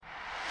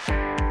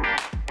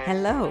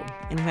Hello,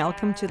 and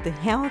welcome to the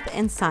Health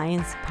and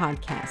Science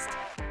Podcast.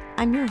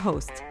 I'm your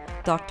host,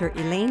 Dr.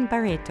 Elaine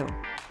Barreto,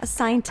 a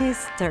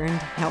scientist turned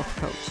health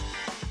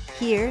coach.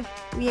 Here,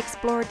 we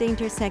explore the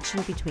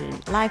intersection between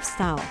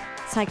lifestyle,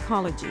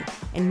 psychology,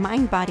 and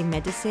mind-body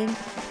medicine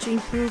to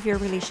improve your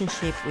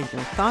relationship with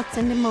your thoughts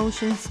and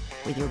emotions,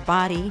 with your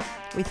body,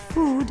 with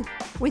food,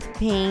 with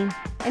pain,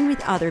 and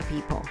with other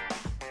people.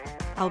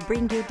 I'll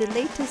bring you the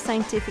latest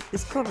scientific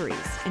discoveries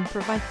and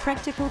provide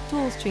practical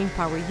tools to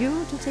empower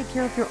you to take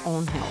care of your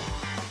own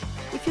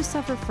health. If you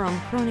suffer from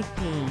chronic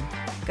pain,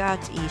 gut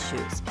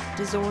issues,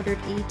 disordered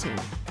eating,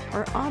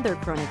 or other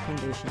chronic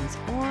conditions,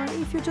 or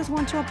if you just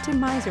want to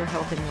optimize your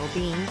health and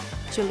well-being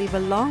to live a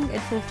long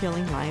and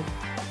fulfilling life,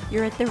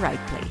 you're at the right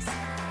place.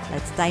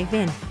 Let's dive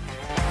in.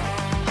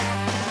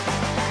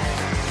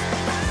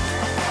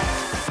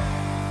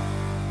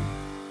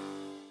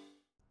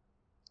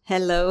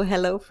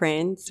 Hello,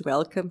 friends.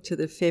 Welcome to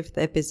the 5th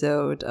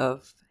episode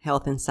of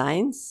Health and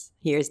Science.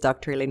 Here's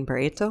Dr. Elaine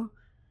Barreto.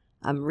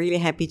 I'm really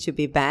happy to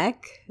be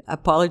back.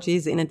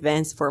 Apologies in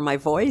advance for my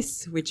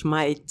voice, which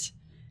might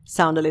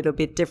sound a little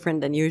bit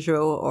different than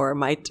usual or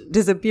might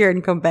disappear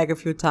and come back a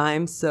few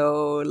times.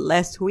 So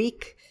last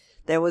week,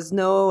 there was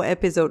no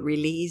episode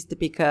released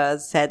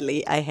because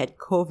sadly I had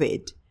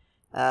COVID.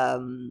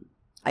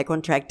 I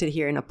contracted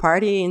here in a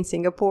party in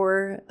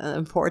Singapore.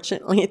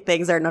 Unfortunately,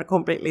 things are not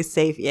completely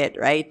safe yet,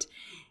 right?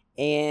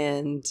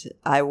 And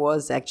I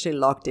was actually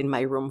locked in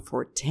my room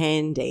for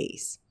 10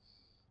 days.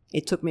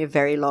 It took me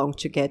very long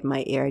to get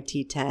my ART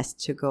test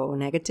to go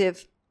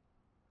negative.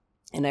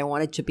 And I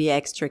wanted to be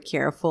extra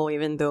careful,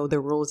 even though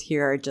the rules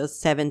here are just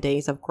 7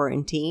 days of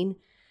quarantine.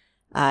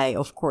 I,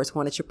 of course,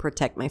 wanted to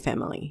protect my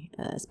family,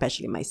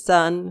 especially my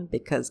son,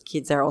 because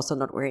kids are also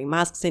not wearing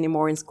masks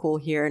anymore in school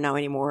here now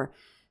anymore.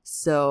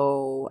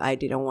 So I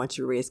didn't want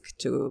to risk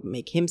to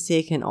make him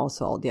sick and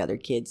also all the other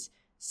kids.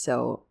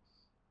 So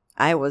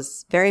I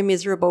was very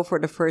miserable for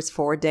the first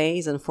 4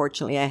 days.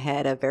 Unfortunately, I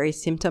had a very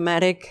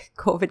symptomatic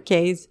COVID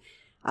case.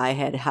 I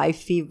had high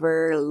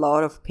fever, a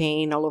lot of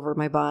pain all over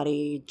my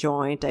body,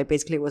 joint. I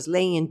basically was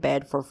laying in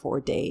bed for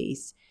 4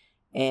 days.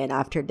 And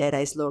after that,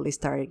 I slowly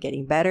started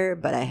getting better,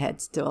 but I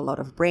had still a lot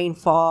of brain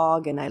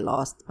fog and I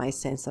lost my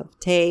sense of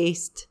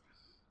taste.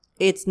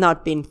 It's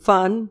not been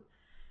fun.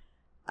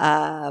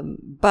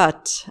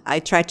 But I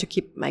tried to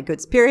keep my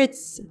good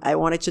spirits. I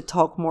wanted to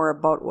talk more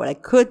about what I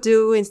could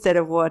do instead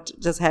of what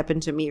just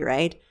happened to me,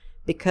 right?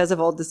 Because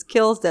of all the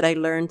skills that I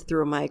learned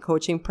through my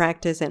coaching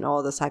practice and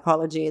all the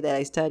psychology that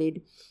I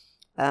studied,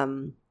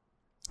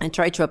 I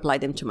tried to apply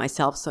them to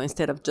myself. So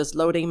instead of just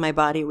loading my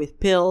body with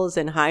pills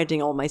and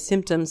hiding all my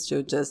symptoms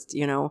to just,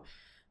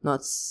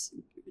 not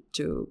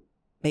to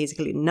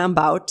basically numb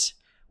out,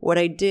 what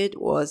I did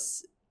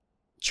was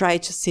try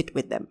to sit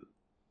with them.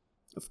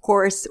 Of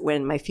course,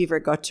 when my fever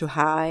got too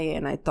high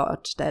and I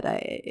thought that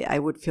I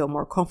would feel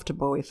more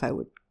comfortable if I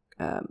would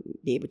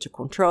be able to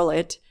control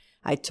it,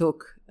 I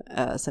took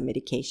some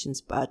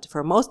medications. But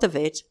for most of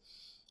it,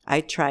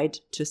 I tried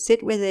to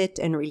sit with it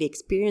and really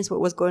experience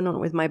what was going on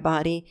with my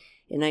body.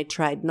 And I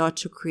tried not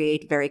to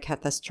create very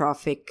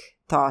catastrophic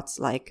thoughts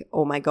like,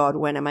 oh my God,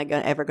 when am I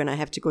ever going to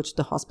have to go to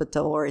the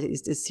hospital? Or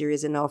is this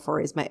serious enough?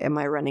 Or am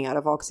I running out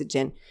of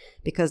oxygen?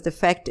 Because the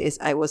fact is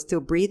I was still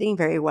breathing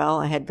very well.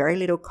 I had very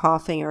little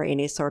coughing or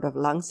any sort of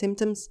lung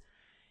symptoms.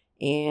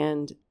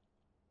 And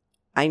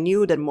I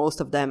knew that most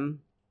of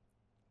them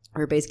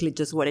were basically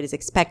just what is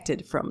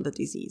expected from the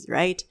disease,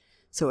 right?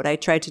 So what I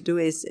try to do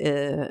is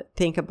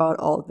think about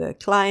all the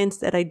clients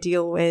that I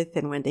deal with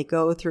and when they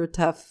go through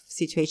tough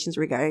situations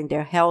regarding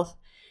their health,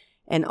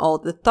 and all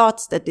the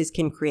thoughts that this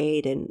can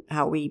create and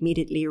how we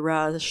immediately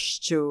rush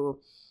to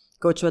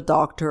go to a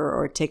doctor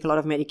or take a lot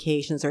of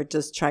medications or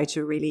just try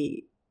to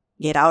really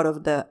get out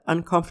of the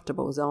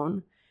uncomfortable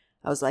zone.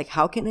 I was like,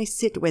 how can I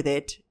sit with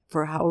it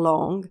for how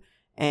long?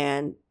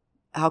 And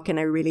how can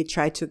I really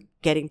try to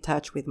get in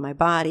touch with my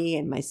body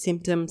and my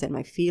symptoms and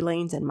my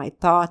feelings and my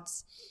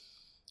thoughts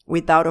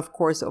without, of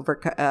course,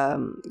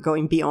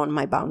 going beyond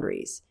my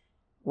boundaries?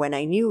 When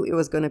I knew it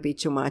was going to be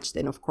too much,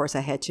 then of course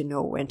I had to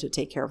know when to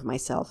take care of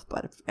myself.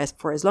 But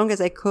as long as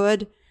I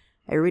could,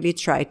 I really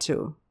tried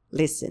to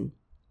listen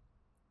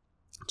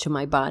to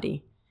my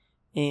body.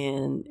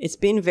 And it's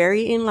been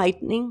very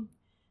enlightening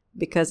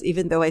because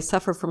even though I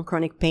suffer from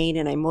chronic pain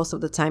and I most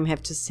of the time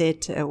have to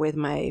sit with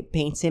my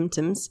pain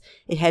symptoms,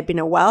 it had been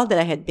a while that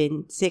I had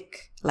been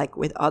sick, like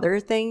with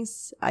other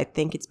things. I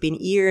think it's been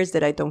years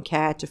that I don't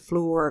catch a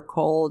flu or a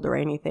cold or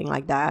anything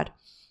like that,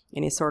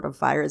 any sort of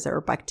virus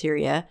or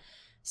bacteria.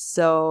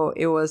 So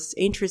it was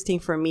interesting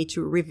for me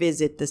to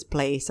revisit this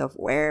place of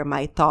where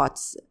my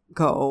thoughts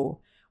go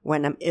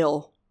when I'm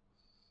ill.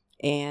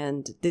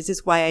 And this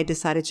is why I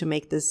decided to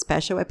make this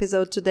special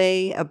episode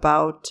today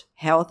about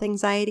health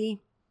anxiety,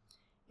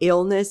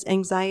 illness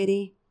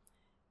anxiety,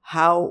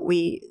 how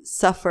we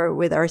suffer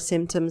with our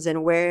symptoms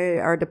and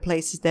where are the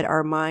places that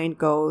our mind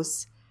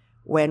goes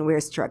when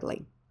we're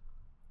struggling,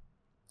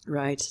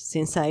 right?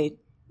 Since I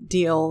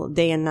deal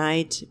day and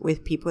night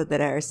with people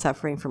that are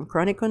suffering from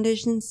chronic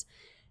conditions,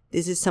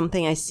 This is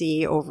something I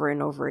see over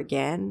and over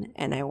again,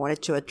 and I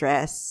wanted to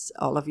address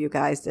all of you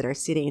guys that are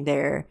sitting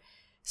there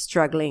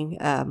struggling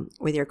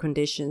with your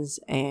conditions,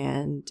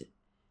 and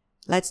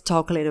let's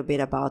talk a little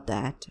bit about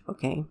that,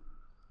 okay?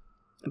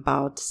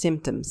 About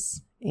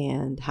symptoms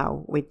and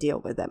how we deal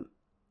with them.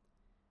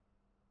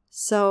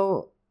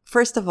 So,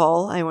 first of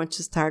all, I want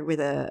to start with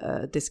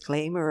a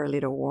disclaimer, a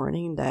little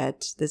warning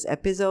that this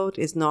episode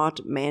is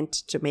not meant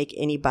to make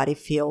anybody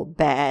feel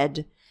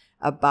bad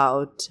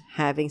about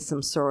having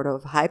some sort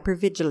of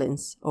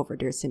hypervigilance over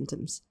their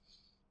symptoms.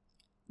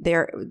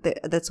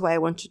 That's why I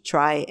want to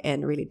try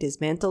and really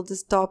dismantle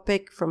this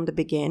topic from the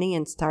beginning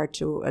and start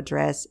to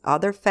address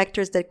other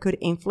factors that could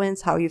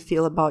influence how you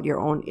feel about your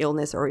own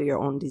illness or your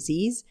own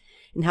disease,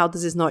 and how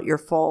this is not your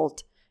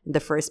fault in the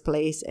first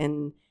place,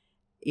 and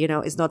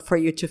it's not for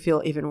you to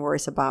feel even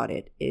worse about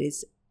it. It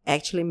is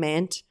actually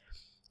meant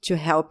to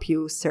help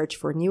you search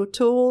for new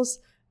tools,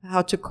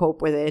 how to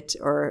cope with it,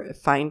 or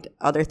find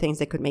other things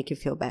that could make you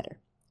feel better,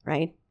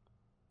 right?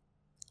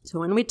 So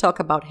when we talk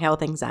about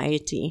health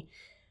anxiety,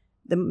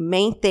 the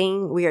main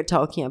thing we are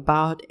talking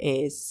about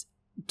is,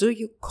 do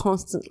you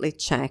constantly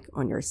check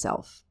on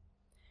yourself?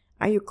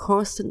 Are you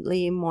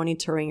constantly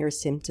monitoring your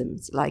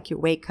symptoms? Like you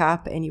wake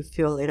up and you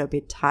feel a little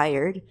bit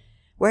tired.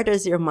 Where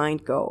does your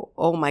mind go?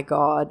 Oh my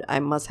God,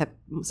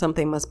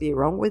 something must be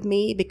wrong with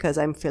me because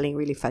I'm feeling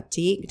really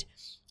fatigued.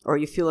 Or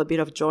you feel a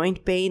bit of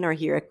joint pain, or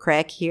hear a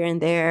crack here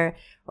and there,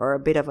 or a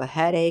bit of a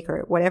headache,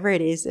 or whatever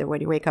it is. And when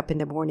you wake up in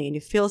the morning and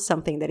you feel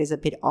something that is a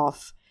bit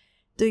off,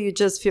 do you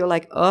just feel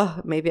like, oh,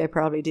 maybe I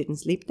probably didn't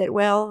sleep that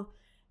well,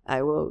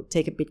 I will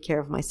take a bit care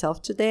of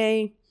myself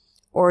today?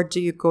 Or do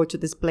you go to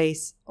this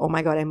place, oh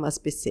my God, I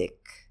must be sick,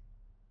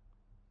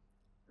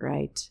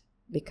 right?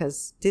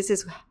 Because this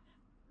is,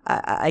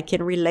 I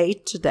can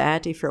relate to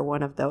that if you're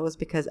one of those,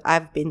 because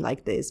I've been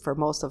like this for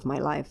most of my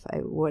life. I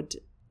would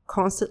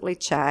constantly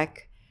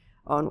check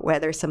on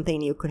whether something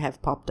new could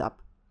have popped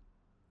up.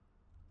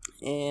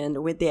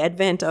 And with the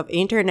advent of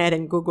internet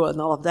and Google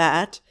and all of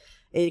that,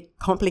 it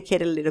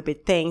complicated a little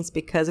bit things,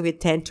 because we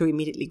tend to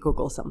immediately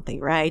Google something,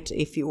 right?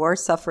 If you are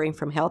suffering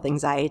from health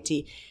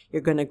anxiety,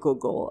 you're going to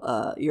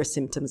Google your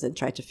symptoms and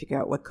try to figure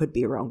out what could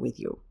be wrong with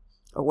you,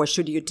 or what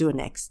should you do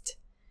next.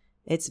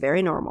 It's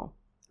very normal,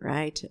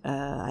 right?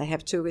 I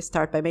have to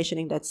start by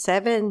mentioning that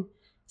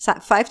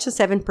 5 to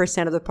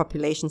 7% of the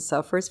population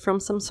suffers from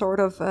some sort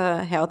of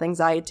health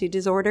anxiety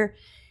disorder.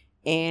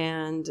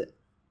 And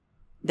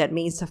that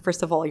means,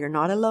 first of all, you're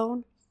not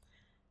alone.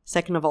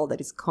 Second of all,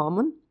 that is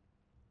common.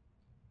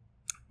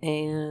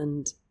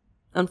 And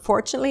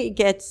unfortunately, it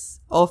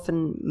gets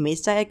often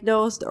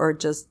misdiagnosed or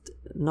just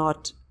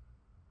not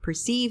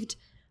perceived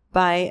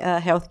by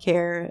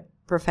healthcare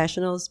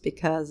professionals,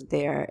 because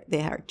they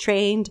are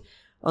trained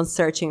on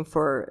searching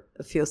for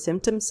a few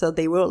symptoms. So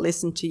they will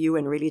listen to you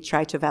and really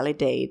try to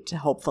validate,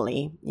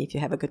 hopefully, if you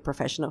have a good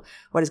professional,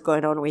 what is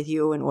going on with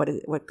you and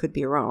what could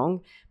be wrong.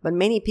 But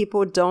many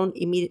people don't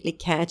immediately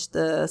catch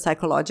the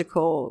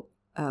psychological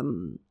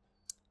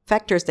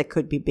factors that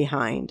could be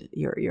behind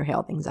your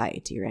health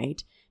anxiety,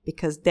 right?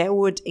 Because that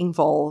would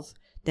involve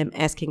them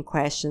asking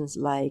questions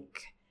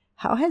like,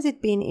 how has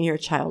it been in your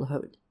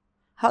childhood?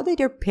 How did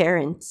your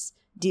parents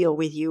deal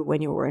with you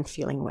when you weren't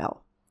feeling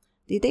well?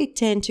 Did they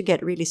tend to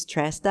get really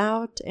stressed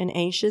out and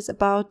anxious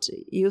about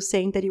you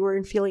saying that you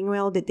weren't feeling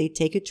well? Did they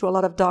take you to a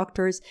lot of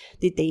doctors?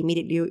 Did they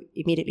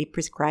immediately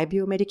prescribe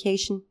you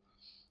medication?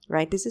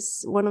 Right? This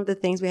is one of the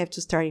things we have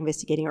to start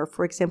investigating. Or,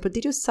 for example,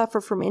 did you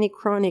suffer from any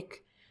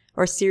chronic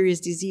or serious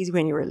disease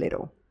when you were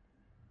little?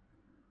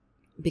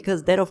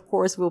 Because that, of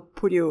course, will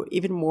put you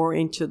even more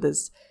into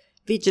this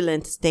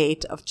vigilant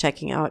state of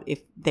checking out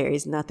if there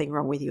is nothing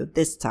wrong with you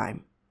this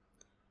time,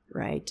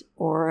 right?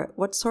 Or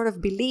what sort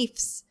of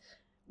beliefs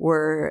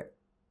were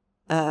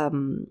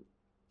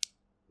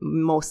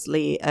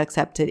mostly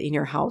accepted in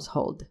your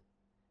household?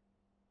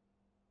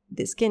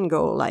 This can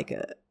go like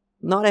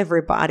not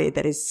everybody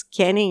that is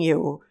scanning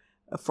you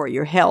for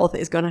your health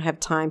is going to have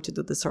time to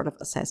do this sort of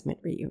assessment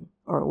with you,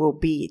 or will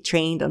be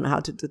trained on how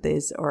to do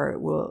this, or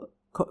will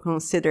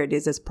consider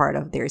this as part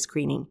of their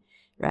screening,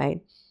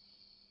 right?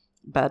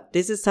 But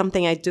this is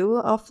something I do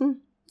often,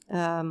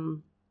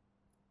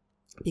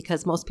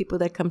 because most people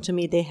that come to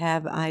me, they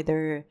have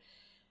either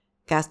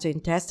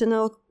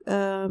gastrointestinal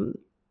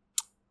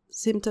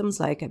symptoms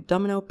like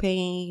abdominal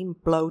pain,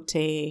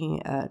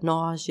 bloating,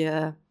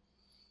 nausea,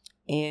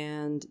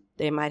 and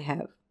they might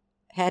have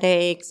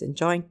headaches and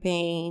joint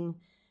pain,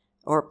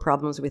 or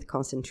problems with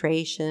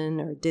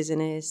concentration or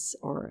dizziness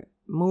or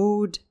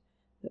mood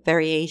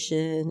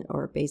variation,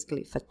 or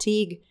basically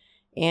fatigue.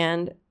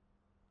 And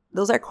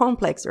those are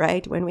complex,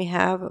 right? When we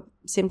have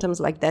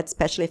symptoms like that,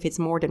 especially if it's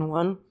more than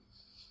one,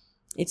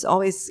 it's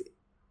always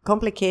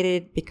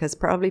complicated, because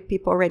probably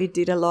people already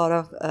did a lot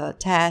of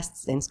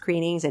tests and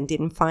screenings and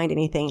didn't find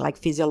anything like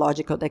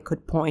physiological that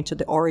could point to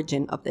the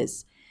origin of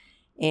this.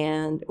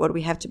 And what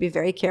we have to be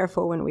very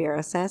careful when we are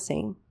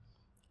assessing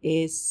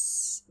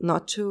is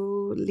not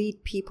to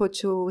lead people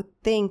to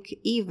think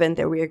even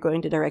that we are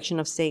going the direction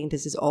of saying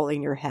this is all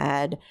in your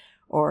head,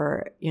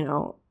 or,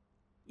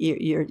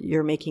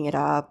 you're making it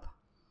up,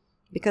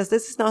 because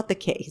this is not the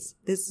case.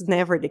 This is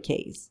never the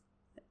case.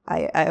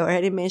 I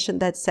already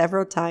mentioned that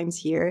several times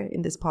here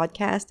in this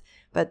podcast,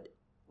 but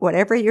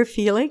whatever you're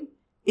feeling,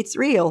 it's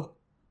real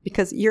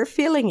because you're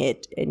feeling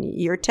it and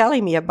you're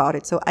telling me about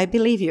it. So I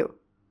believe you.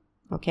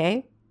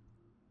 Okay?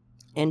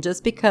 And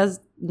just because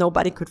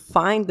nobody could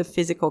find the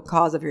physical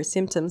cause of your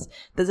symptoms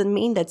doesn't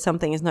mean that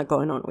something is not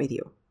going on with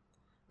you.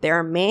 There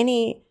are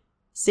many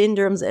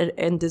syndromes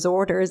and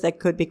disorders that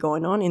could be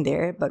going on in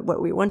there, but what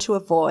we want to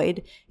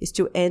avoid is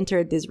to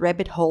enter this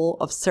rabbit hole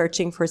of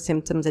searching for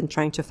symptoms and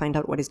trying to find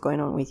out what is going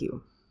on with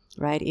you,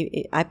 right?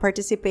 I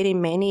participate in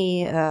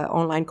many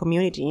online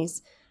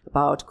communities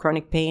about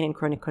chronic pain and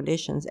chronic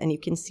conditions, and you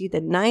can see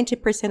that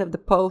 90% of the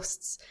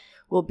posts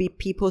will be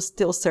people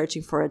still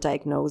searching for a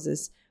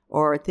diagnosis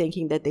or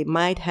thinking that they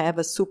might have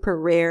a super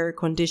rare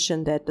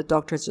condition that the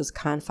doctors just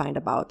can't find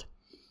about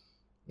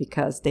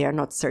because they are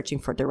not searching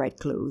for the right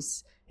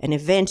clues. And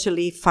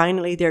eventually,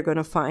 finally, they're going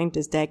to find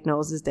this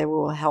diagnosis that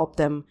will help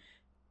them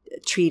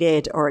treat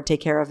it or take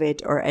care of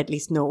it or at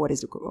least know what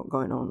is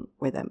going on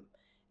with them.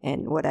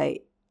 And what I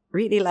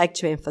really like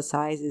to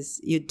emphasize is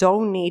you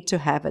don't need to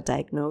have a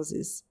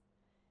diagnosis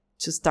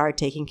to start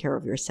taking care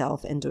of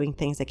yourself and doing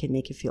things that can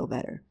make you feel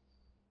better.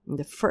 And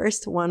the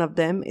first one of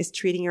them is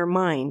treating your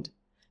mind.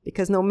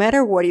 Because no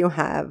matter what you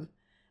have,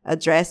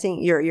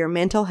 addressing your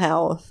mental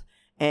health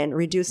and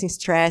reducing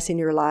stress in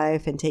your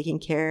life and taking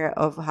care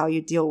of how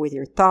you deal with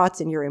your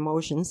thoughts and your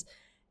emotions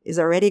is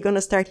already going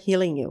to start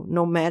healing you,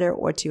 no matter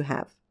what you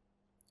have.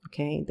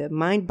 Okay? The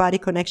mind-body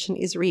connection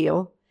is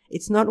real.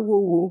 It's not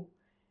woo-woo.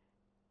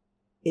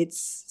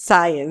 It's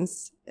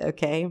science.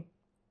 Okay?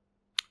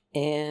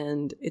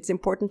 And it's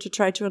important to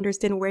try to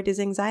understand where this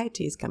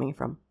anxiety is coming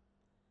from.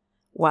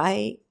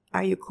 Why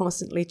are you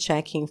constantly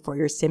checking for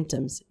your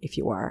symptoms if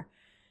you are,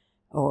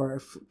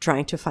 or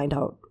trying to find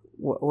out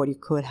what you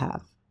could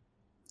have,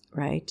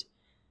 right?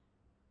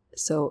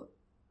 So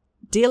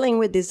dealing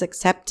with this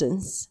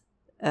acceptance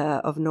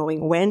of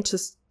knowing when to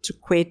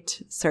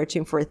quit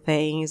searching for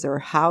things or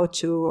how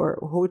to or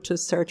who to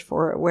search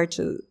for, where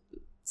to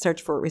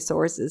search for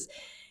resources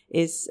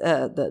is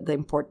the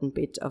important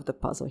bit of the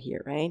puzzle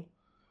here, right?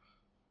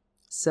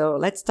 So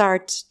let's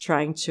start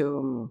trying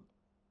to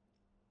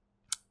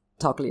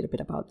talk a little bit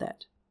about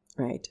that,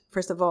 right?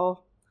 First of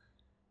all,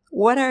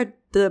 what are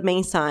the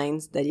main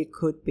signs that you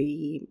could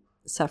be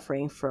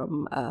suffering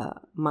from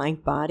a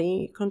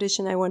mind-body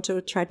condition? I want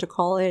to try to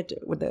call it,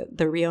 with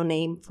the real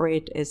name for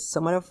it is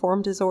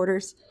somatoform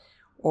disorders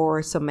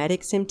or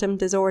somatic symptom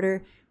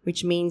disorder,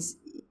 which means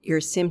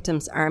your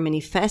symptoms are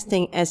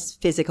manifesting as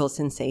physical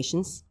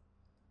sensations.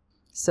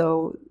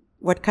 So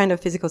what kind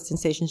of physical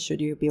sensations should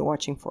you be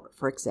watching for?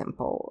 For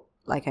example,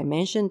 like I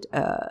mentioned,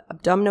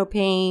 abdominal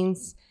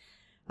pains,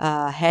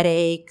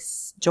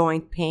 headaches,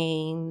 joint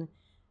pain,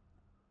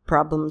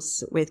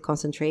 problems with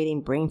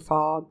concentrating, brain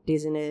fog,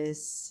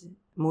 dizziness,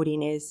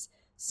 moodiness.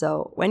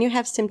 So when you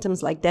have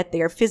symptoms like that,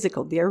 they are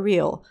physical, they are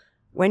real.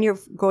 When you're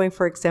going,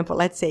 for example,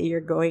 let's say you're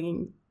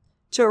going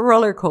to a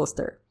roller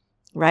coaster,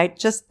 right?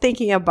 Just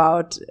thinking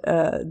about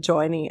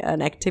joining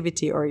an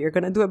activity, or you're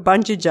going to do a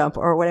bungee jump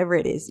or whatever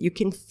it is, you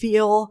can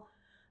feel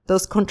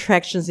those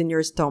contractions in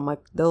your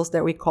stomach, those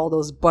that we call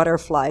those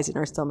butterflies in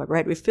our stomach,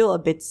 right? We feel a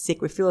bit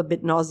sick. We feel a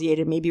bit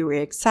nauseated. Maybe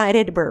we're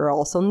excited, but we're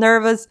also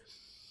nervous.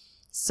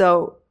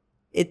 So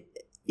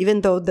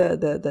even though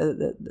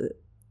the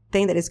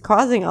thing that is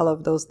causing all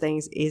of those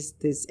things is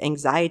this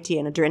anxiety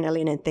and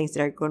adrenaline and things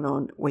that are going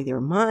on with your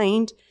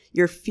mind,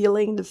 you're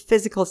feeling the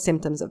physical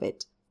symptoms of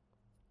it.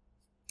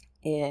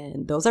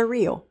 And those are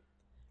real,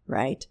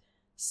 right?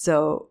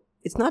 So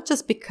it's not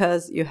just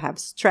because you have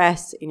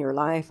stress in your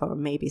life or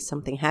maybe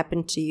something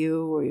happened to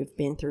you or you've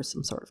been through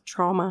some sort of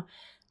trauma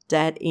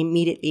that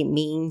immediately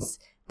means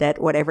that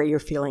whatever you're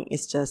feeling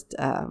is just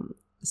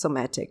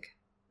somatic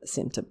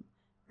symptom,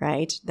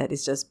 right? That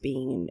is just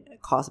being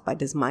caused by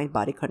this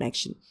mind-body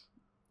connection.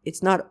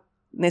 It's not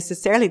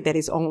necessarily that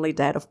it's only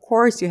that. Of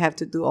course, you have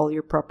to do all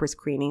your proper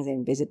screenings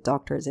and visit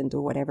doctors and do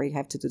whatever you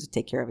have to do to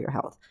take care of your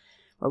health.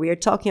 What we are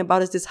talking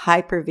about is this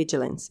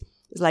hypervigilance.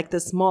 It's like the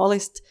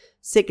smallest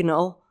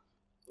signal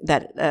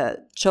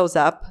that shows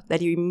up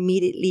that you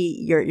immediately,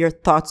 your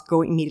thoughts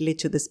go immediately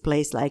to this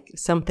place like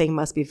something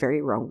must be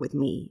very wrong with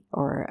me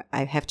or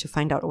I have to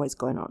find out what's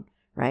going on,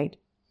 right?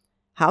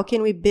 How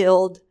can we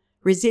build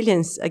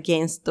resilience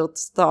against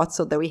those thoughts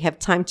so that we have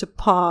time to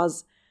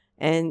pause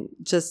and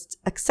just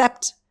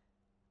accept,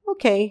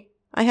 okay,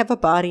 I have a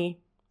body,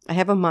 I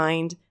have a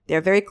mind,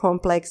 they're very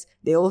complex,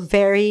 they will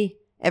vary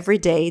every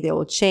day, they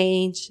will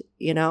change,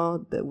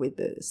 with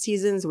the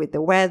seasons, with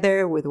the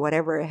weather, with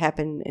whatever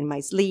happened in my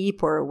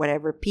sleep or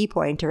whatever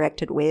people I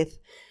interacted with.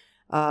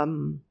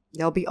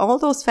 There'll be all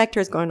those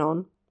factors going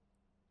on.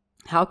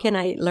 How can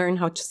I learn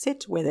how to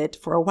sit with it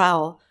for a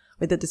while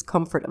with the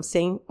discomfort of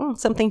saying,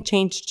 something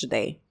changed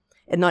today,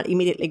 and not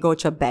immediately go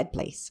to a bad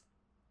place,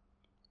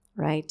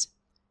 right?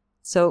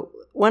 So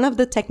one of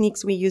the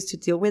techniques we use to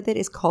deal with it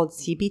is called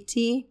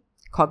CBT,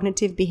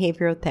 Cognitive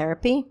Behavioral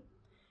Therapy,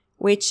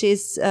 which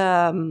is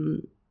a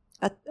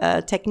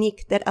a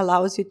technique that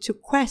allows you to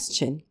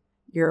question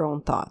your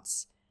own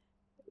thoughts.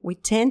 We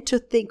tend to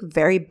think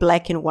very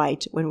black and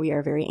white when we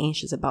are very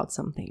anxious about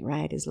something,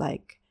 right? It's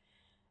like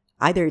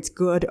either it's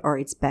good or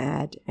it's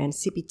bad. And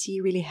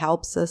CBT really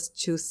helps us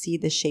to see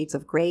the shades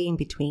of gray in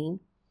between,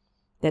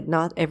 that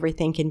not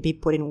everything can be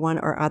put in one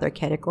or other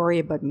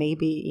category, but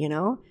maybe,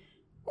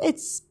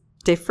 it's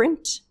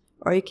different.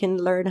 Or you can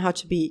learn how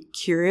to be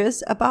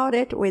curious about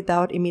it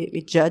without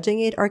immediately judging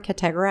it or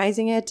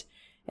categorizing it.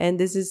 And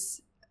this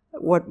is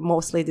what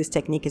mostly this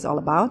technique is all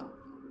about.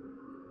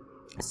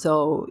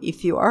 So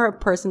if you are a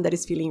person that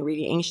is feeling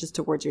really anxious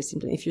towards your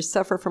symptom, if you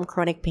suffer from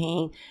chronic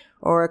pain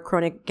or a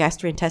chronic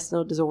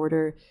gastrointestinal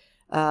disorder,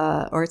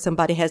 or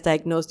somebody has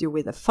diagnosed you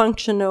with a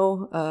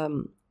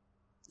functional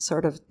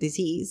sort of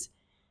disease,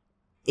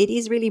 it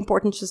is really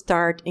important to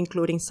start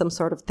including some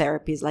sort of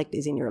therapies like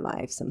this in your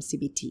life, some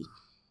CBT,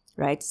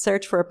 right?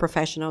 Search for a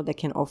professional that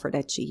can offer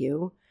that to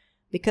you,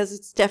 because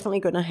it's definitely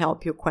going to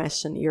help you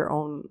question your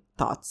own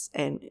thoughts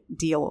and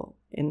deal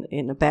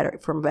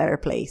from a better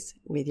place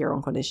with your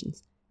own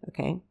conditions.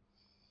 Okay.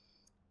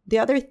 The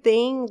other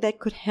thing that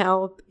could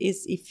help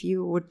is if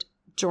you would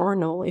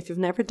journal. If you've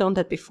never done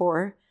that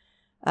before,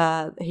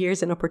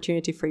 here's an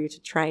opportunity for you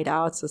to try it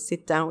out. So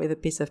sit down with a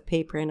piece of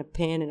paper and a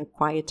pen in a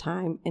quiet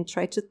time and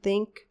try to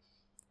think,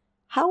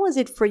 how was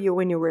it for you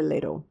when you were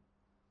little?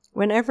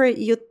 Whenever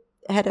you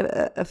had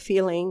a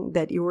feeling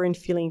that you weren't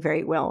feeling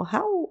very well,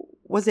 how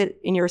was it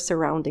in your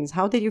surroundings?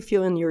 How did you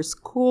feel in your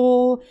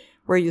school?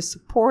 Were you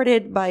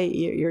supported by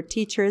your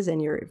teachers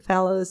and your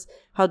fellows?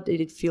 How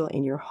did it feel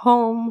in your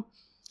home?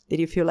 Did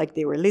you feel like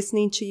they were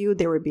listening to you?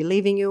 They were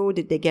believing you?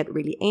 Did they get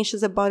really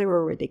anxious about it,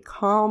 or were they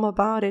calm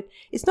about it?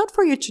 It's not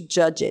for you to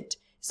judge it.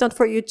 It's not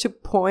for you to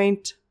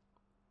point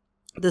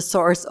the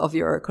source of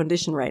your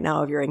condition right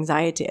now, of your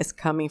anxiety, as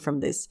coming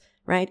from this,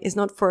 right? It's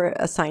not for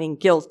assigning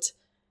guilt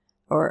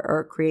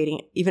or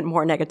creating even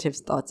more negative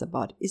thoughts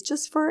about it. It's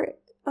just for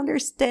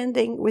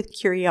understanding with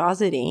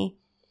curiosity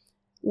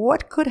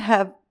what could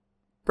have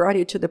brought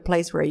you to the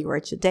place where you are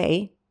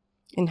today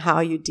and how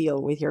you deal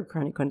with your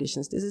chronic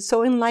conditions. This is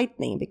so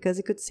enlightening, because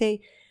it could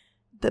say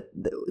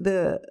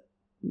the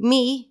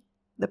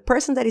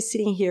person that is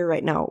sitting here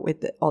right now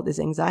with all this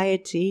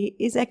anxiety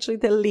is actually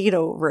the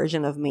little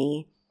version of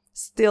me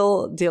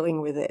still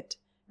dealing with it,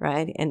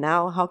 right? And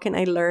now how can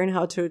I learn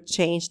how to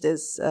change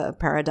this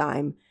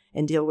paradigm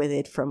and deal with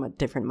it from a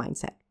different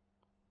mindset?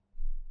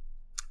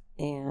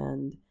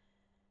 And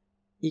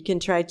you can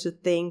try to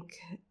think,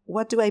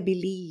 what do I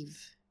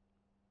believe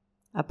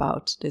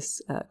about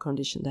this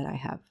condition that I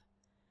have?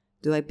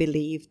 Do I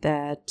believe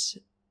that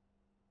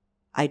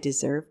I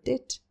deserved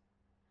it,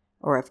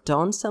 or I've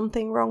done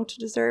something wrong to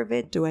deserve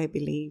it? Do I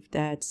believe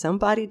that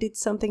somebody did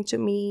something to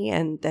me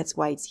and that's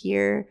why it's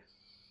here?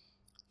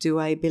 Do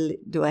I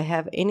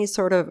have any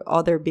sort of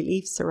other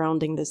beliefs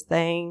surrounding this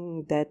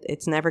thing, that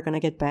it's never going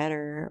to get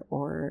better?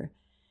 Or,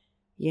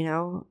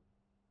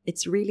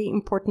 it's really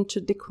important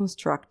to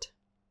deconstruct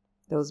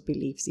those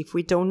beliefs. If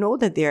we don't know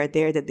that they are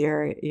there, that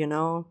they're,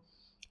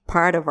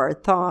 part of our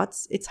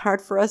thoughts, it's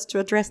hard for us to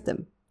address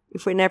them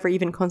if we never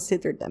even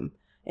considered them.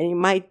 And it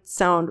might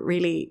sound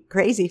really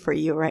crazy for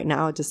you right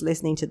now, just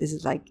listening to this.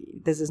 Is like,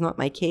 this is not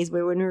my case.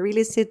 But when we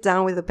really sit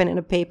down with a pen and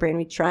a paper and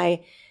we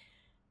try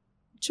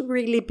to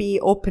really be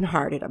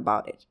open-hearted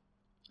about it,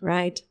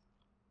 right?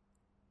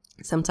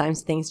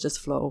 Sometimes things just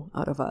flow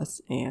out of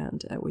us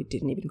and we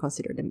didn't even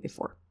consider them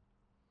before.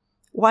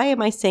 Why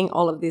am I saying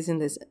all of this in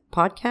this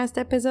podcast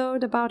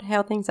episode about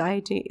health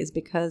anxiety? Is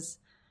because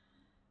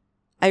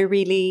I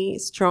really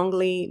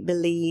strongly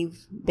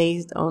believe,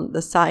 based on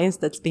the science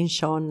that's been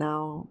shown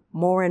now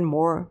more and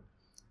more,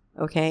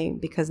 okay,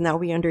 because now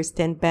we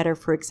understand better,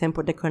 for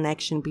example, the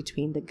connection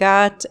between the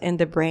gut and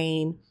the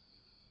brain.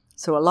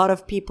 So a lot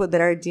of people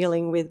that are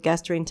dealing with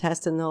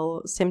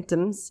gastrointestinal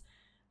symptoms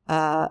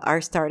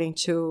are starting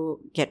to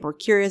get more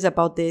curious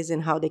about this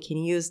and how they can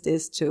use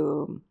this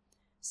to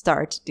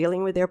start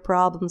dealing with their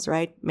problems,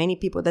 right? Many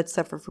people that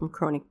suffer from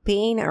chronic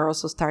pain are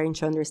also starting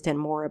to understand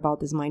more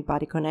about this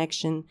mind-body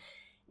connection.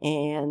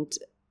 And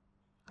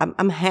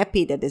I'm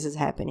happy that this is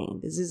happening.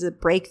 This is a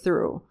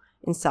breakthrough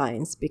in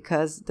science,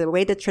 because the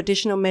way that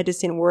traditional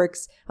medicine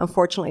works,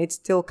 unfortunately, it's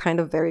still kind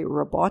of very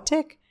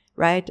robotic,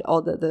 right?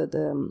 All the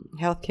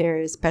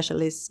healthcare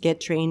specialists get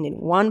trained in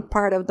one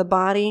part of the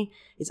body.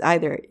 It's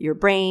either your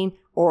brain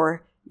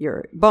or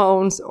your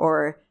bones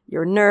or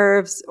your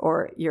nerves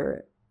or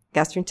your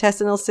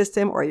gastrointestinal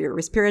system or your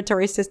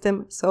respiratory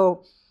system.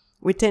 So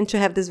we tend to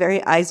have this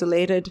very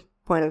isolated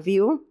point of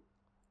view.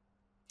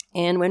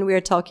 And when we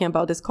are talking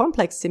about these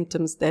complex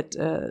symptoms that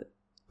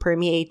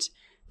permeate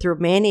through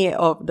many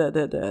of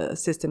the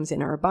systems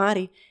in our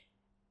body,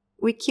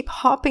 we keep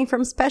hopping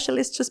from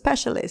specialist to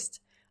specialist.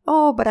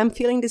 Oh, but I'm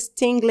feeling this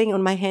tingling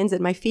on my hands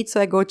and my feet,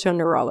 so I go to a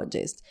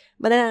neurologist.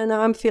 But then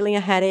now I'm feeling a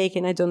headache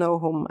and I don't know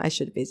whom I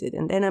should visit.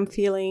 And then I'm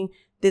feeling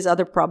this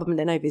other problem, and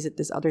then I visit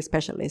these other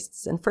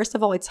specialists. And first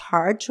of all, it's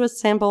hard to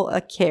assemble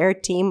a care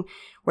team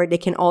where they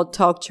can all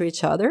talk to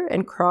each other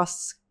and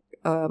cross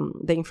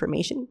the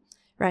information,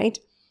 right?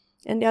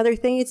 And the other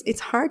thing is it's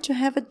hard to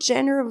have a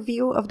general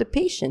view of the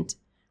patient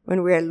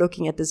when we are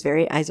looking at this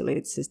very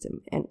isolated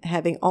system and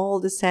having all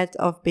the set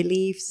of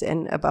beliefs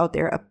and about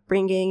their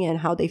upbringing and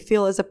how they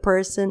feel as a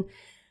person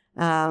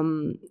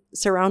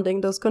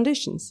surrounding those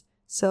conditions.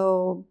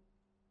 So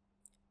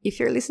if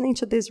you're listening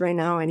to this right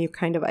now and you're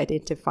kind of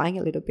identifying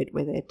a little bit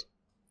with it,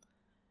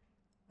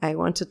 I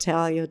want to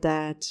tell you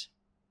that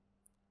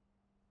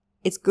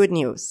it's good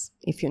news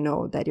if you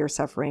know that you're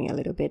suffering a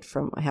little bit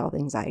from health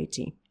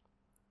anxiety.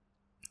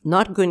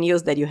 Not good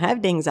news that you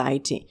have the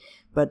anxiety,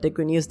 but the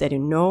good news that you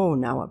know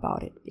now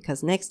about it.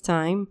 Because next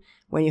time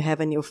when you have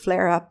a new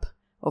flare-up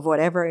of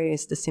whatever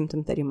is the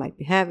symptom that you might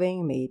be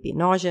having, maybe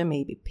nausea,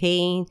 maybe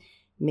pain,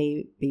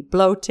 maybe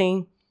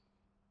bloating,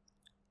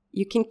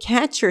 you can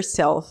catch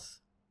yourself,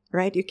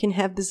 right? You can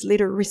have this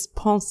little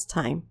response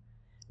time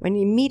when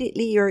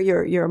immediately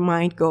your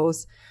mind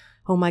goes,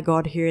 oh my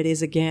God, here it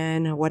is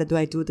again. What do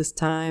I do this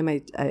time?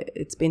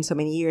 It's been so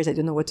many years. I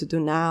don't know what to do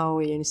now.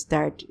 And you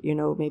start,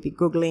 maybe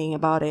Googling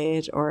about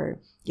it or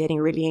getting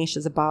really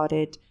anxious about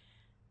it.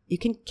 You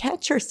can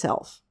catch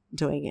yourself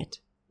doing it.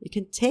 You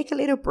can take a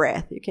little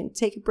breath. You can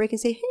take a break and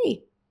say,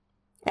 hey,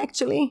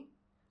 actually,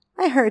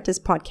 I heard this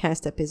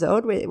podcast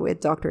episode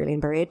with Dr. Elaine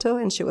Barreto,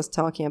 and she was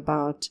talking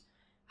about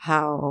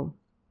how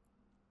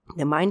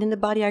the mind and the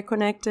body are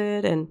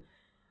connected and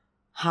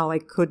how I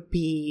could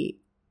be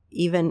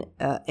even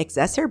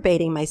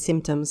exacerbating my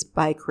symptoms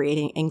by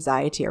creating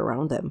anxiety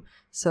around them.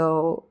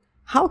 So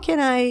how can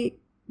I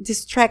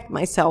distract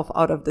myself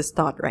out of this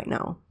thought right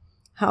now?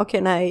 How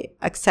can I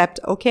accept,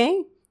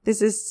 okay,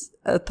 this is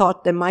a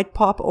thought that might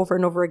pop over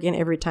and over again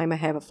every time I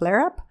have a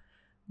flare-up,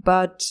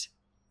 but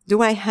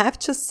do I have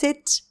to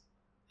sit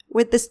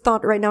with this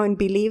thought right now and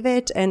believe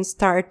it and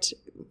start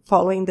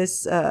following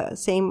this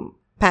same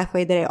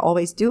pathway that I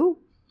always do?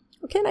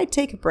 Or can I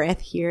take a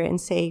breath here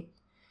and say,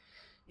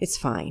 it's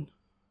fine.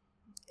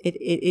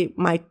 It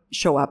might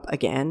show up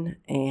again,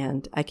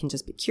 and I can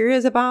just be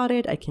curious about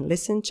it. I can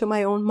listen to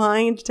my own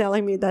mind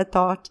telling me that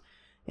thought,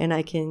 and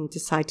I can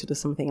decide to do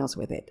something else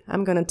with it.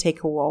 I'm going to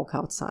take a walk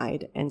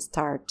outside and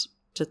start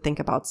to think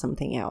about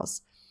something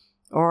else.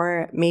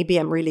 Or maybe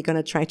I'm really going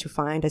to try to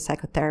find a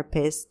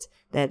psychotherapist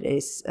that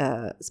is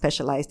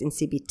specialized in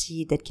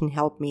CBT that can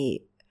help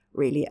me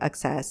really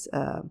access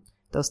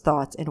those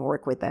thoughts and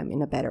work with them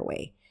in a better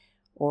way.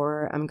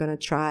 Or I'm going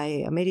to try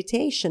a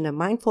meditation, a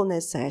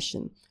mindfulness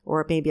session,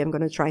 or maybe I'm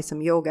going to try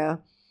some yoga,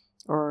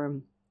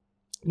 or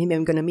maybe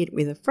I'm going to meet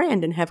with a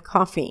friend and have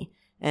coffee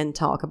and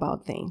talk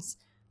about things.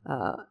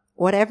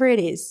 Whatever it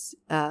is,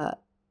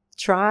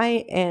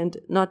 try and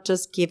not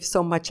just give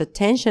so much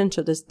attention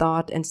to this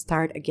thought and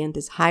start again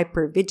this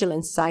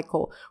hypervigilance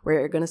cycle where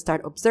you're going to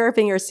start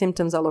observing your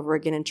symptoms all over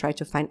again and try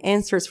to find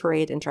answers for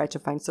it and try to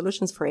find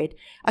solutions for it.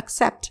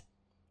 Accept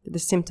that the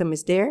symptom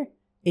is there.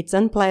 It's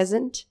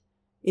unpleasant.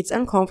 It's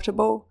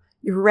uncomfortable.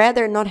 You'd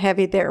rather not have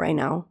it there right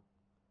now.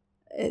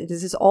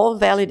 This is all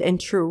valid and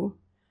true,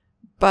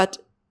 but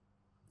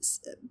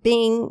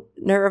being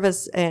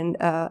nervous and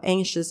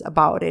anxious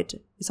about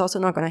it is also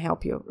not going to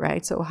help you,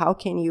 right? So how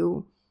can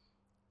you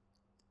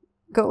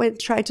go and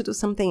try to do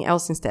something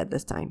else instead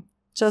this time?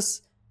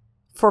 Just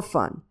for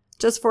fun,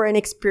 just for an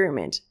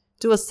experiment.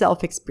 Do a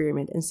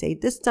self-experiment and say,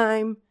 this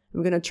time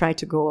I'm going to try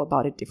to go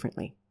about it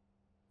differently.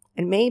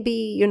 And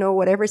maybe,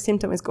 whatever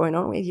symptom is going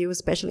on with you,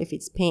 especially if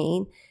it's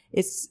pain,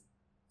 it's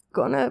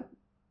going to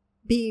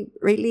be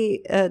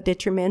really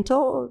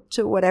detrimental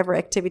to whatever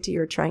activity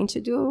you're trying to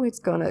do. It's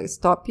going to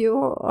stop you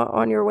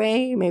on your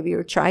way. Maybe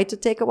you tried to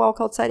take a walk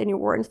outside and you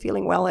weren't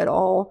feeling well at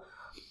all.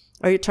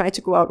 Or you tried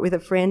to go out with a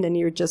friend and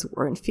you just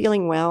weren't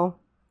feeling well.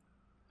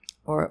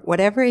 Or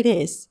whatever it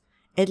is,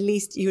 at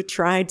least you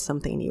tried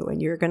something new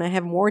and you're going to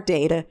have more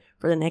data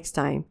for the next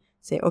time.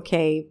 Say,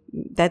 okay,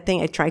 that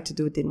thing I tried to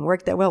do didn't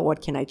work that well.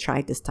 What can I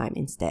try this time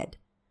instead?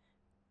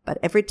 But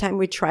every time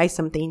we try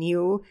something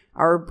new,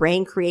 our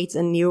brain creates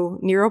a new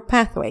neural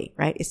pathway,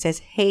 right? It says,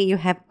 hey, you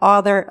have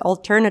other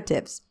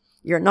alternatives.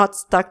 You're not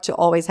stuck to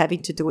always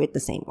having to do it the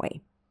same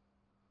way.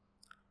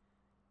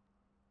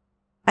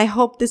 I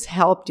hope this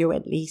helped you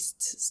at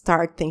least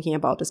start thinking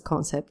about this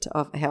concept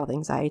of health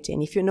anxiety.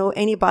 And if you know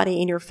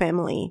anybody in your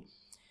family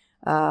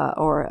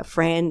or a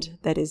friend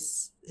that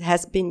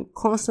has been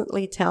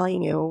constantly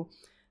telling you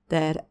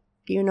that,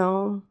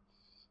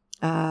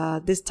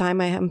 this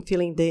time I am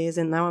feeling this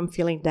and now I'm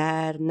feeling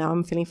that, and now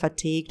I'm feeling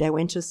fatigued. I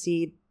went to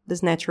see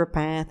this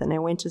naturopath and I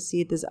went to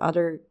see this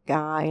other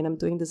guy and I'm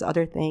doing this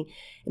other thing.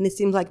 And it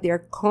seems like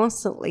they're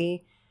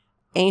constantly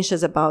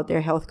anxious about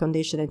their health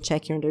condition and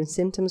checking on their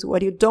symptoms.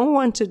 What you don't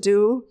want to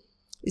do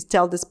is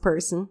tell this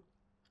person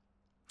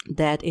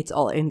that it's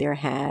all in their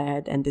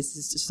head and this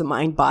is just a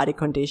mind-body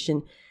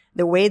condition.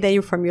 The way that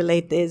you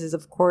formulate this is,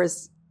 of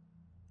course,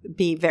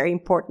 be very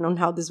important on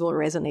how this will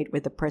resonate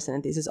with the person.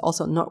 And this is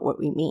also not what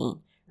we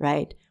mean,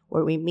 right?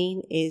 What we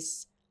mean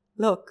is,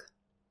 look,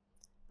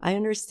 I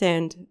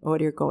understand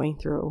what you're going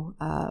through.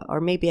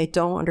 Or maybe I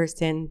don't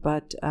understand,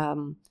 but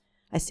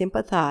I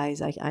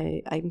sympathize.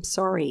 I'm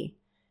sorry,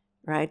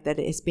 right? That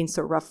it's been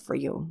so rough for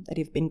you, that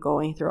you've been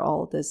going through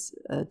all this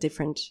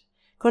different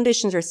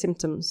conditions or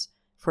symptoms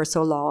for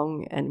so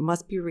long, and it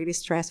must be really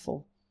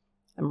stressful.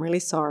 I'm really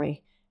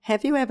sorry.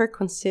 Have you ever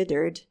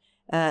considered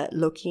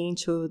looking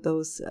into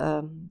those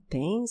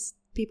things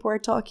people are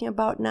talking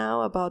about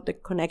now, about the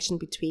connection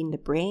between the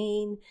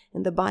brain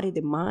and the body,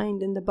 the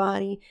mind and the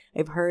body?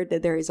 I've heard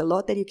that there is a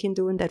lot that you can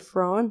do in that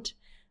front,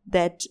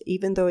 that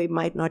even though it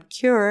might not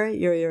cure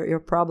your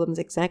problems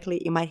exactly,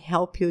 it might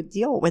help you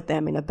deal with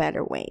them in a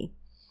better way.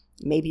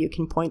 Maybe you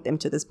can point them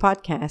to this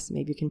podcast.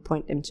 Maybe you can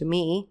point them to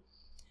me.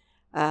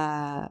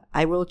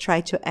 I will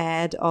try to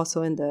add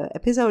also in the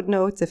episode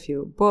notes a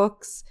few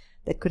books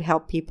that could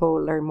help people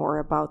learn more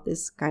about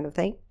this kind of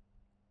thing.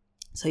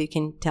 So you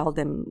can tell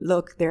them,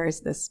 look,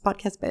 there's this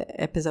podcast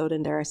episode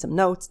and there are some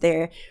notes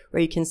there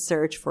where you can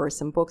search for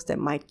some books that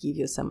might give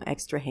you some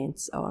extra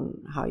hints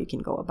on how you can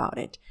go about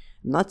it.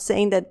 I'm not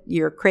saying that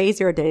you're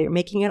crazy or that you're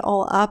making it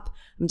all up.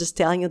 I'm just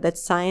telling you that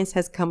science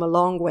has come a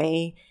long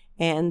way,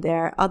 and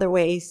there are other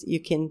ways you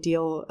can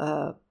deal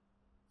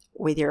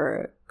with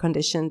your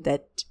condition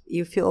that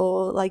you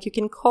feel like you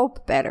can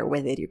cope better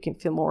with it. You can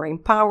feel more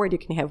empowered. You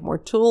can have more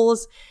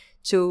tools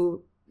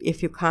to,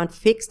 if you can't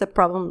fix the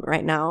problem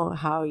right now,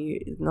 how you're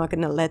not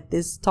going to let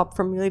this stop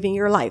from living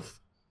your life.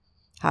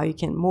 How you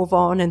can move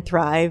on and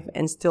thrive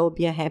and still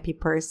be a happy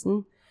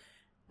person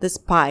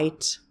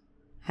despite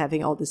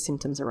having all the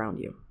symptoms around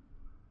you.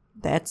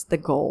 That's the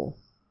goal.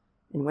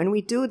 And when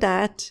we do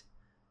that,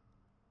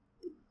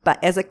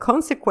 but as a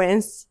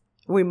consequence,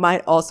 we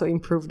might also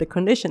improve the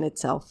condition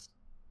itself.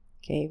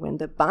 Okay, when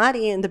the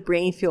body and the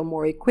brain feel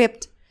more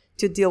equipped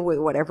to deal with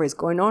whatever is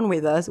going on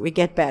with us, we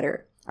get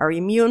better. Our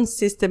immune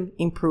system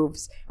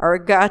improves. Our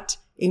gut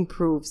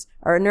improves.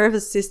 Our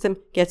nervous system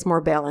gets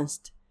more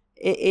balanced.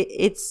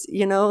 It's,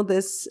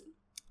 this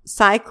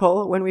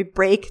cycle. When we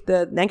break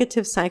the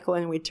negative cycle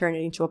and we turn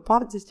it into a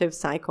positive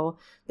cycle,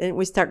 then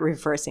we start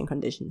reversing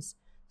conditions.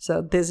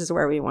 So this is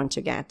where we want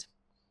to get.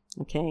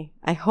 Okay.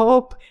 I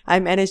hope I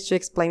managed to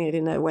explain it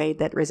in a way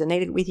that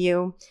resonated with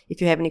you. If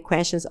you have any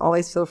questions,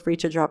 always feel free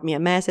to drop me a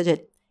message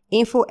at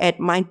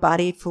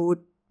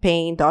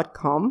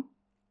info@mindbodyfoodpain.com.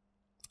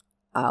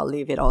 I'll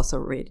leave it also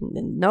written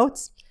in the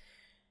notes.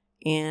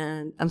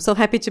 And I'm so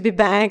happy to be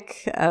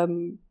back.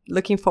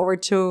 Looking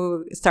forward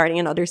to starting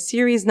another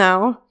series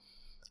now.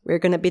 We're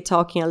going to be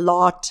talking a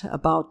lot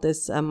about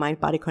this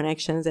mind-body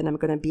connections, and I'm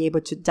going to be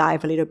able to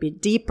dive a little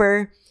bit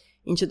deeper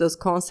into those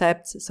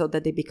concepts so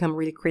that they become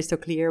really crystal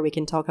clear. We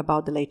can talk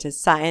about the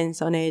latest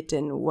science on it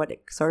and what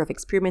sort of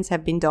experiments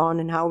have been done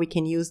and how we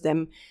can use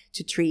them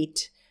to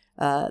treat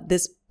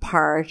this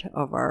part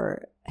of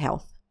our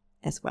health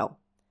as well.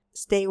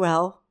 Stay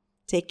well.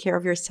 Take care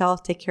of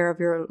yourself. Take care of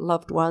your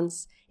loved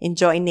ones.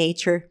 Enjoy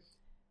nature.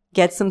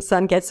 Get some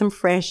sun. Get some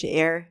fresh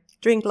air.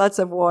 Drink lots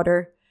of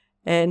water.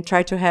 And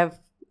try to have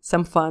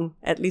some fun,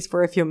 at least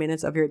for a few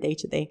minutes of your day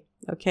today.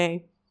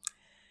 Okay?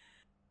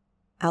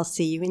 I'll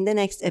see you in the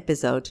next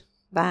episode.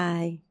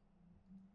 Bye.